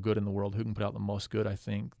 good in the world, who can put out the most good. I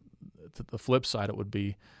think the flip side, it would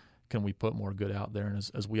be, can we put more good out there? And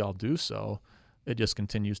as we all do so, it just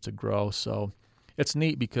continues to grow. So it's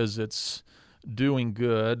neat, because it's doing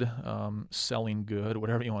good, selling good,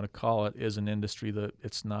 whatever you want to call it, is an industry that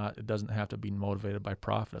it doesn't have to be motivated by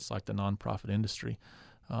profit. It's like the nonprofit industry.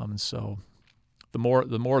 And so the more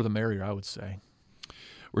the merrier, I would say.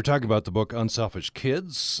 We're talking about the book Unselfish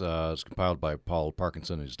Kids. It's compiled by Paul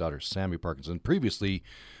Parkinson and his daughter Sammy Parkinson. Previously,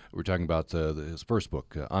 we were talking about his first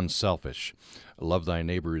book, Unselfish, Love Thy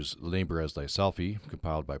Neighbor as Thy Selfie,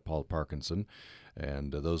 compiled by Paul Parkinson.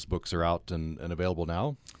 And those books are out and available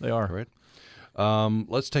now. They are. Right.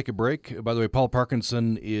 Let's take a break. By the way, Paul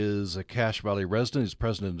Parkinson is a Cache Valley resident. He's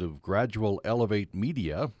president of Gradual Elevate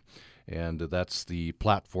Media, and that's the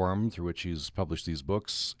platform through which he's published these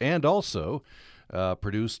books, and also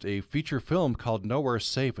produced a feature film called Nowhere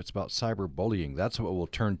Safe. It's about cyberbullying. That's what we'll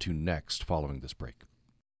turn to next following this break.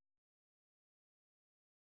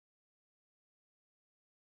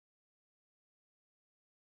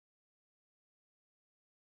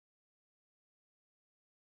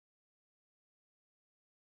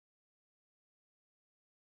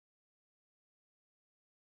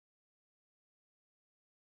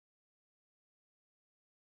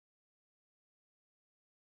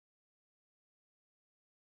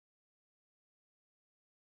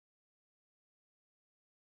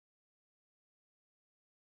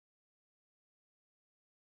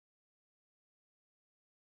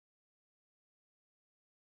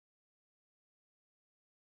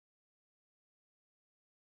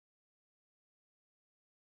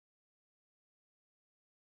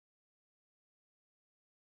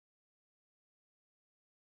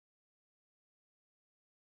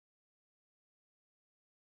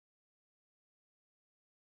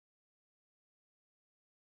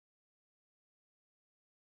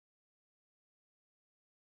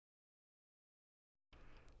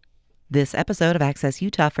 This episode of Access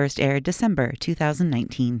Utah first aired December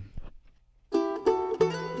 2019.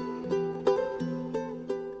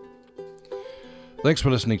 Thanks for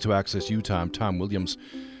listening to Access Utah. I'm Tom Williams.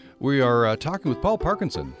 We are talking with Paul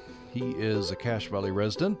Parkinson. He is a Cache Valley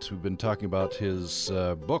resident. We've been talking about his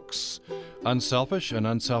books, Unselfish and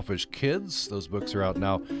Unselfish Kids. Those books are out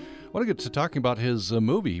now. I want to get to talking about his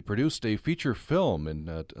movie. He produced a feature film in,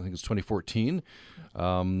 I think it's 2014.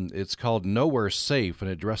 It's called Nowhere Safe, and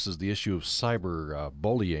it addresses the issue of cyber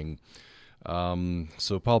bullying.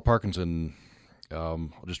 So Paul Parkinson, I'll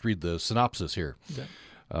just read the synopsis here. Okay.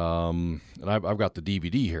 And I've got the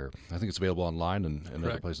DVD here. I think it's available online and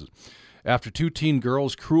other places. After two teen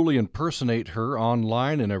girls cruelly impersonate her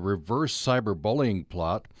online in a reverse cyberbullying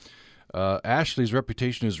plot, Ashley's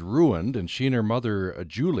reputation is ruined, and she and her mother,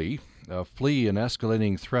 Julie, flee an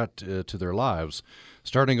escalating threat to their lives.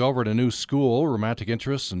 Starting over at a new school, romantic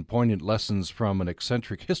interests and poignant lessons from an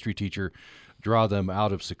eccentric history teacher draw them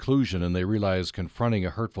out of seclusion, and they realize confronting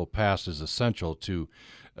a hurtful past is essential to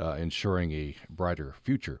ensuring a brighter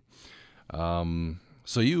future. So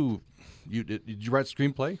did you write a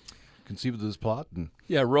screenplay? Conceived of this plot?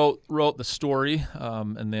 Yeah, wrote the story,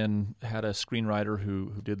 and then had a screenwriter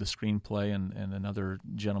who did the screenplay, and another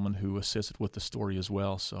gentleman who assisted with the story as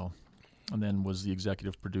well. So, and then was the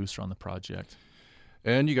executive producer on the project.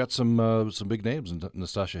 And you got some big names: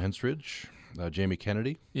 Nastasia Henstridge, Jamie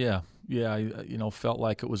Kennedy. Yeah. I felt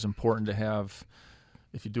like it was important to have,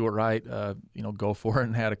 if you do it right, go for it,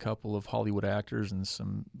 and had a couple of Hollywood actors and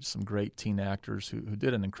some great teen actors who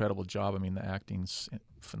did an incredible job. I mean, the acting's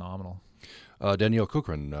phenomenal. Danielle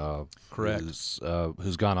Cochran, correct,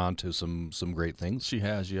 who's gone on to some great things. She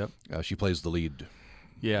has, yep. She plays the lead.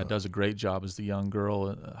 Yeah, does a great job as the young girl,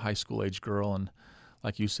 a high school age girl, and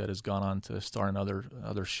like you said, has gone on to star in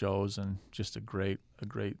other shows, and just a great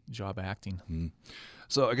job acting. Mm-hmm.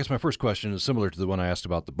 So I guess my first question is similar to the one I asked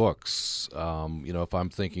about the books. If I'm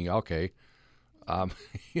thinking, okay, I'm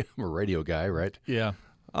a radio guy, right? Yeah.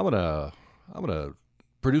 I'm gonna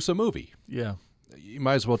produce a movie. Yeah. You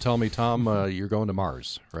might as well tell me, Tom, you're going to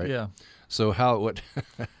Mars, right? Yeah. So how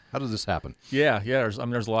does this happen? Yeah. There's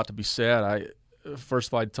a lot to be said. First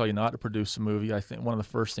of all, I'd tell you not to produce a movie. I think one of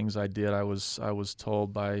the first things I did, I was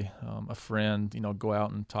told by a friend, go out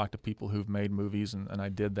and talk to people who've made movies, and I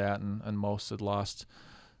did that, and most had lost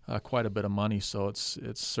quite a bit of money. So it's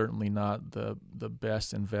certainly not the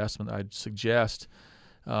best investment I'd suggest.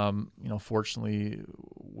 Fortunately,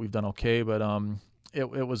 we've done okay, but it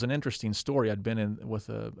was an interesting story. I'd been in with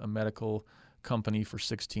a medical company for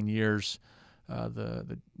 16 years.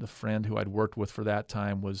 The friend who I'd worked with for that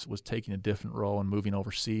time was taking a different role and moving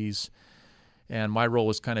overseas, and my role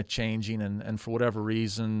was kind of changing. And for whatever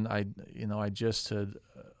reason, I just had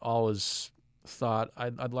always thought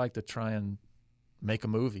I'd like to try and make a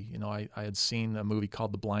movie. I had seen a movie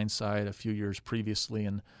called The Blind Side a few years previously,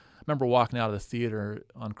 and I remember walking out of the theater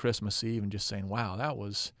on Christmas Eve and just saying, "Wow, that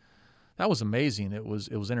was amazing." It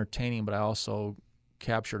was entertaining, but I also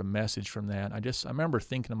captured a message from that. I remember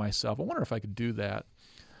thinking to myself, I wonder if I could do that.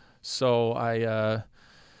 So I,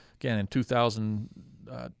 again, in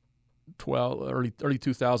 2012, early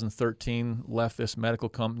 2013, left this medical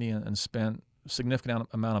company and spent a significant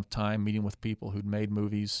amount of time meeting with people who'd made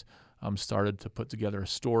movies, started to put together a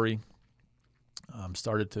story,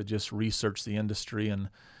 started to just research the industry, and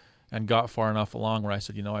got far enough along where I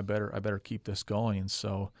said, I better keep this going. And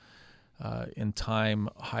so in time,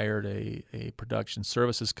 hired a production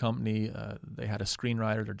services company. They had a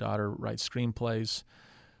screenwriter. Their daughter writes screenplays.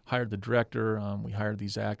 Hired the director. We hired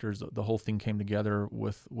these actors. The whole thing came together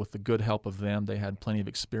with the good help of them. They had plenty of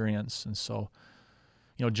experience. And so,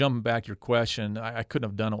 jumping back to your question, I couldn't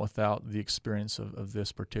have done it without the experience of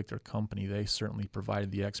this particular company. They certainly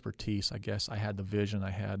provided the expertise. I guess I had the vision.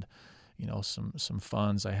 I had, some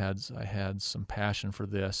funds. I had some passion for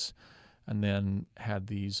this. And then had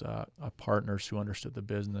these partners who understood the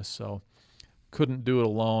business. So couldn't do it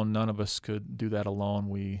alone. None of us could do that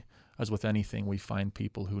alone. As with anything, we find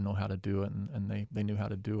people who know how to do it, and they knew how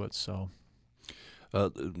to do it. So,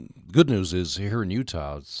 good news is here in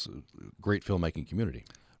Utah, it's a great filmmaking community.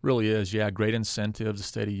 Really is, yeah. Great incentives. The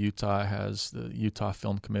state of Utah has the Utah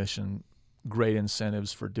Film Commission. Great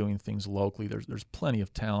incentives for doing things locally. There's plenty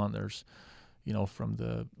of talent. There's from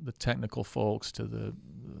the technical folks to the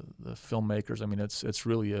filmmakers. I mean, it's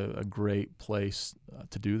really a great place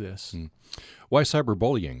to do this. Why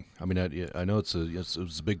cyberbullying? I mean, I know it's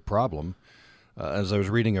a big problem. As I was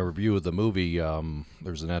reading a review of the movie,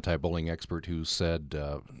 there's an anti-bullying expert who said,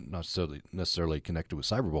 not necessarily connected with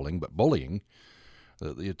cyberbullying, but bullying.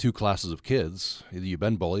 You have two classes of kids: either you've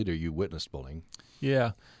been bullied or you witnessed bullying.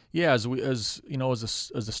 Yeah. As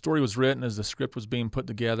the story was written, as the script was being put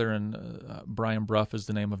together, and Brian Bruff is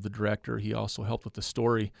the name of the director. He also helped with the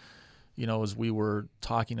story. As we were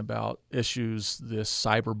talking about issues, this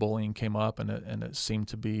cyberbullying came up, and it seemed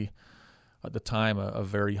to be at the time a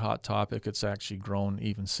very hot topic. It's actually grown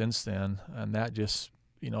even since then, and that just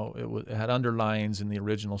it had underlines in the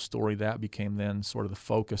original story that became then sort of the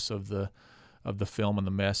focus of the film and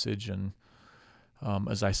the message. And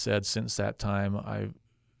as I said, since that time, I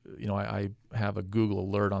have a Google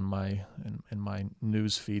alert on in my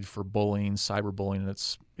news feed for bullying, cyberbullying,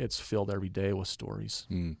 and it's filled every day with stories.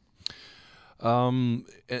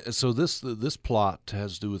 So this plot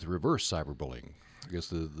has to do with reverse cyberbullying. I guess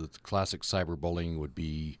the classic cyberbullying would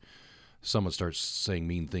be someone starts saying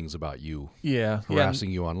mean things about you, Yeah,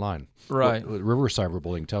 harassing you online. Right. Reverse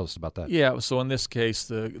cyberbullying. Tell us about that. Yeah, so in this case,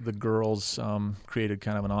 the girls created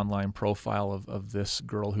kind of an online profile of this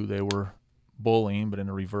girl who they were bullying, but in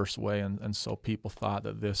a reverse way, and so people thought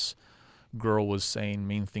that this girl was saying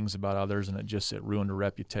mean things about others, and it ruined her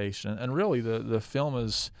reputation. And really, the film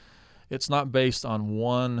it's not based on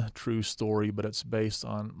one true story, but it's based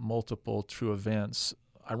on multiple true events.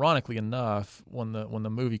 Ironically enough, when the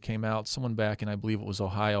movie came out, someone back in, I believe it was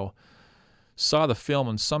Ohio, saw the film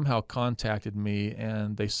and somehow contacted me,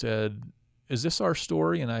 and they said, "Is this our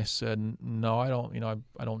story?" And I said, "No, I don't.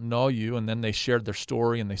 I don't know you." And then they shared their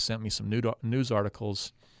story, and they sent me some news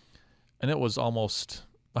articles, and it was almost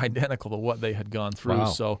identical to what they had gone through. Wow.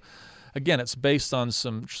 So, again, it's based on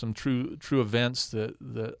some true events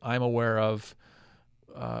that I'm aware of.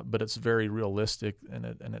 But it's very realistic, and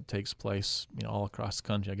it takes place, all across the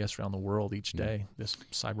country, I guess around the world each day. This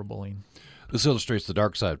cyberbullying. This illustrates the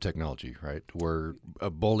dark side of technology, right? Where a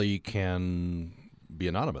bully can be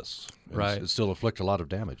anonymous, Right? And still inflict a lot of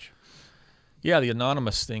damage. Yeah, the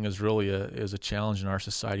anonymous thing is really a challenge in our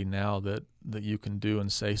society now, that you can do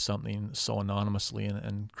and say something so anonymously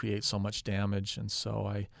and create so much damage. And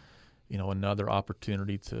so another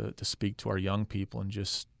opportunity to speak to our young people and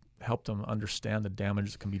just help them understand the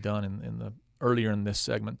damage that can be done. Earlier in this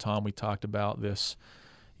segment, Tom, we talked about this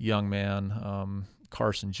young man,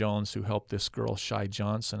 Carson Jones, who helped this girl, Shy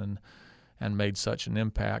Johnson, and made such an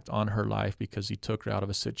impact on her life because he took her out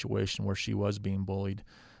of a situation where she was being bullied.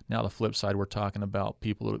 Now the flip side, we're talking about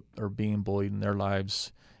people that are being bullied and their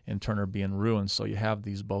lives in turn are being ruined. So you have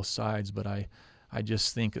these both sides, but I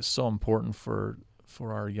just think it's so important for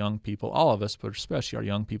our young people, all of us, but especially our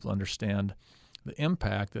young people, to understand the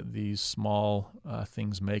impact that these small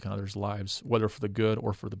things make on others' lives, whether for the good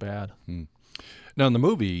or for the bad. Now, in the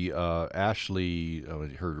movie, Ashley,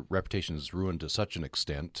 her reputation is ruined to such an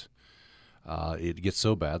extent, it gets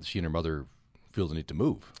so bad that she and her mother feel the need to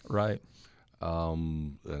move. Right.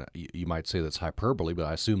 You might say that's hyperbole, but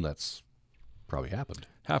I assume that's probably happened.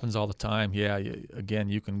 Happens all the time. Yeah. Again,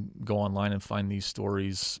 you can go online and find these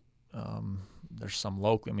stories. There's some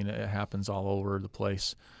local. It happens all over the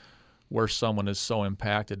place, where someone is so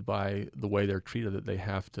impacted by the way they're treated that they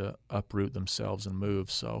have to uproot themselves and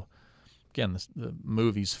move. So, again, the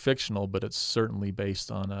movie's fictional, but it's certainly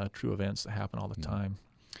based on true events that happen all the time.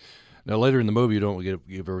 Now, later in the movie, you don't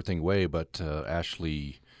give everything away, but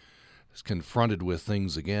Ashley is confronted with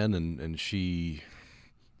things again, and she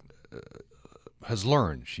has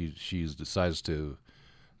learned. She decides to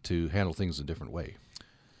handle things in a different way.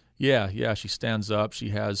 Yeah, she stands up. She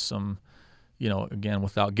has some... again,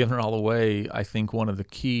 without giving it all away, I think one of the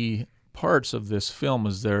key parts of this film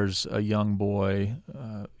is there's a young boy,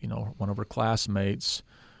 one of her classmates,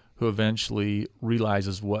 who eventually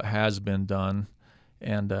realizes what has been done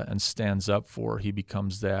and stands up for her. He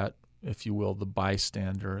becomes that, if you will, the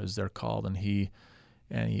bystander, as they're called, and he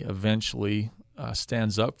eventually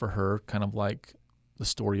stands up for her, kind of like the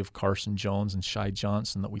story of Carson Jones and Shy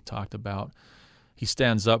Johnson that we talked about. He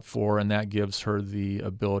stands up for, and that gives her the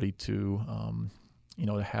ability to,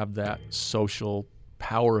 to have that social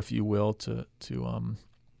power, if you will, to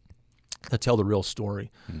tell the real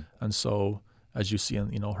story. And so, as you see,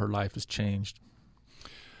 her life has changed.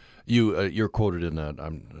 You're quoted in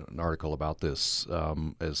an article about this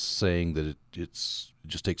as saying that it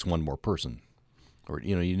just takes one more person, or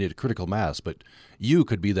you need a critical mass, but you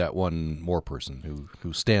could be that one more person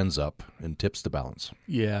who stands up and tips the balance.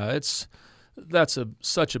 Yeah, that's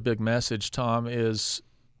such a big message, Tom. Is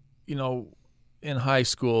in high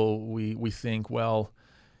school we think, well,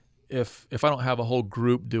 if I don't have a whole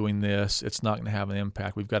group doing this, it's not going to have an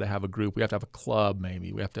impact. We've got to have a group. We have to have a club,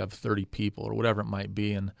 maybe. We have to have 30 people or whatever it might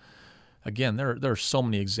be. And again, there are so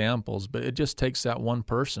many examples, but it just takes that one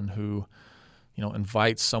person who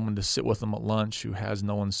invites someone to sit with them at lunch who has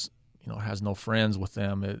has no friends with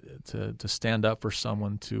them, to stand up for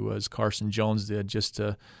someone, to, as Carson Jones did, just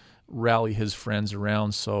to rally his friends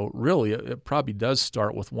around. So really, it probably does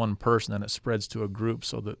start with one person, and it spreads to a group.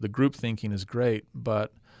 So the group thinking is great,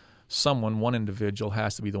 but one individual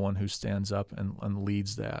has to be the one who stands up and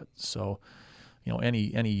leads that. So,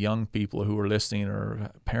 any young people who are listening, or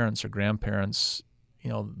parents or grandparents,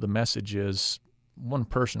 the message is one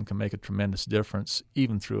person can make a tremendous difference,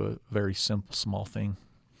 even through a very simple, small thing.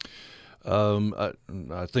 I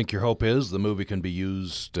think your hope is the movie can be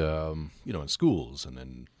used, in schools and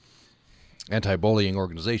in anti-bullying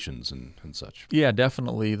organizations and such. Yeah,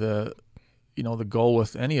 definitely. The goal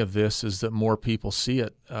with any of this is that more people see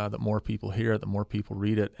it, that more people hear it, that more people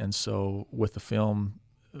read it. And so with the film,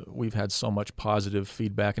 we've had so much positive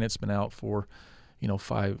feedback, and it's been out for,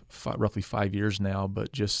 roughly 5 years now,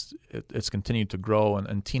 but just it's continued to grow,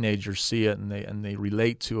 and teenagers see it and they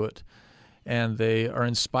relate to it, and they are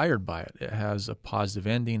inspired by it. It has a positive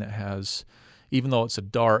ending. It has, even though it's a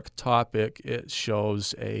dark topic, it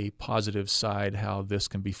shows a positive side, how this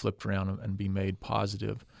can be flipped around and be made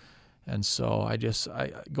positive. And so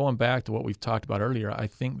going back to what we've talked about earlier, I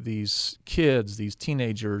think these kids, these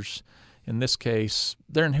teenagers, in this case,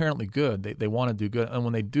 they're inherently good. They want to do good, and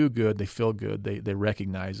when they do good, they feel good. They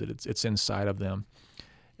recognize it. It's inside of them.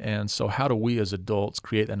 And so how do we as adults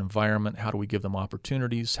create an environment? How do we give them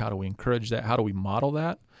opportunities? How do we encourage that? How do we model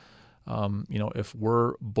that? If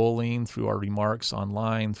we're bullying through our remarks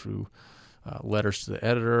online, through letters to the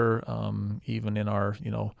editor, even in our,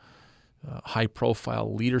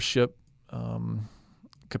 high-profile leadership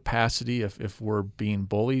capacity, if we're being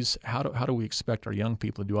bullies, how do we expect our young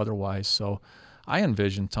people to do otherwise? So I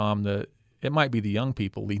envision, Tom, that it might be the young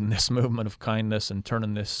people leading this movement of kindness and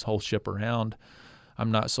turning this whole ship around.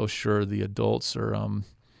 I'm not so sure the adults are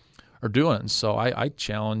doing it. So I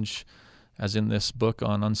challenge, as in this book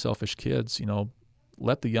on Unselfish Kids,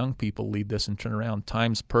 let the young people lead this and turn around.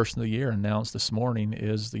 Time's Person of the Year, announced this morning,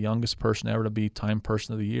 is the youngest person ever to be Time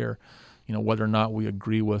Person of the Year. Whether or not we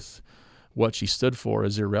agree with what she stood for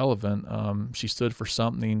is irrelevant. She stood for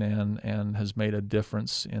something and has made a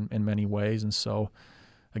difference in many ways. And so,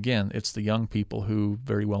 again, it's the young people who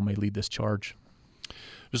very well may lead this charge.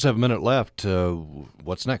 Just have a minute left.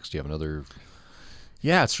 What's next? Do you have another?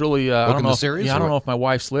 Yeah, it's really. I don't know. Series, I don't know if my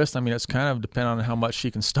wife's list. I mean, it's kind of dependent on how much she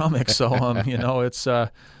can stomach. So, it's.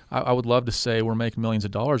 I would love to say we're making millions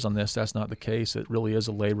of dollars on this. That's not the case. It really is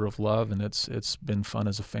a labor of love, and it's been fun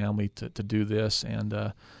as a family to do this, and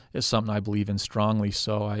it's something I believe in strongly.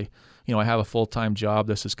 So I have a full-time job.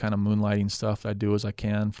 This is kind of moonlighting stuff I do as I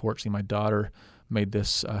can. Fortunately, my daughter made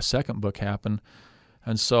this second book happen.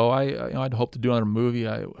 And so I'd hope to do another movie,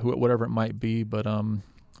 whatever it might be, but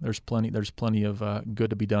there's plenty of good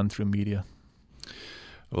to be done through media.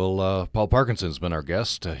 Well, Paul Parkinson's been our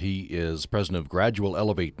guest. He is president of Gradual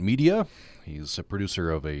Elevate Media. He's a producer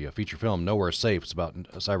of a feature film, Nowhere Safe. It's about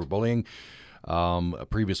cyberbullying.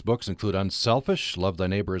 Previous books include Unselfish, Love Thy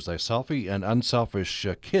Neighbor as Thyself, and Unselfish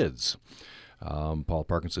Kids. Paul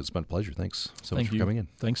Parkinson, it's been a pleasure. Thanks so much for coming in.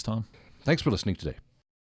 Thanks, Tom. Thanks for listening today.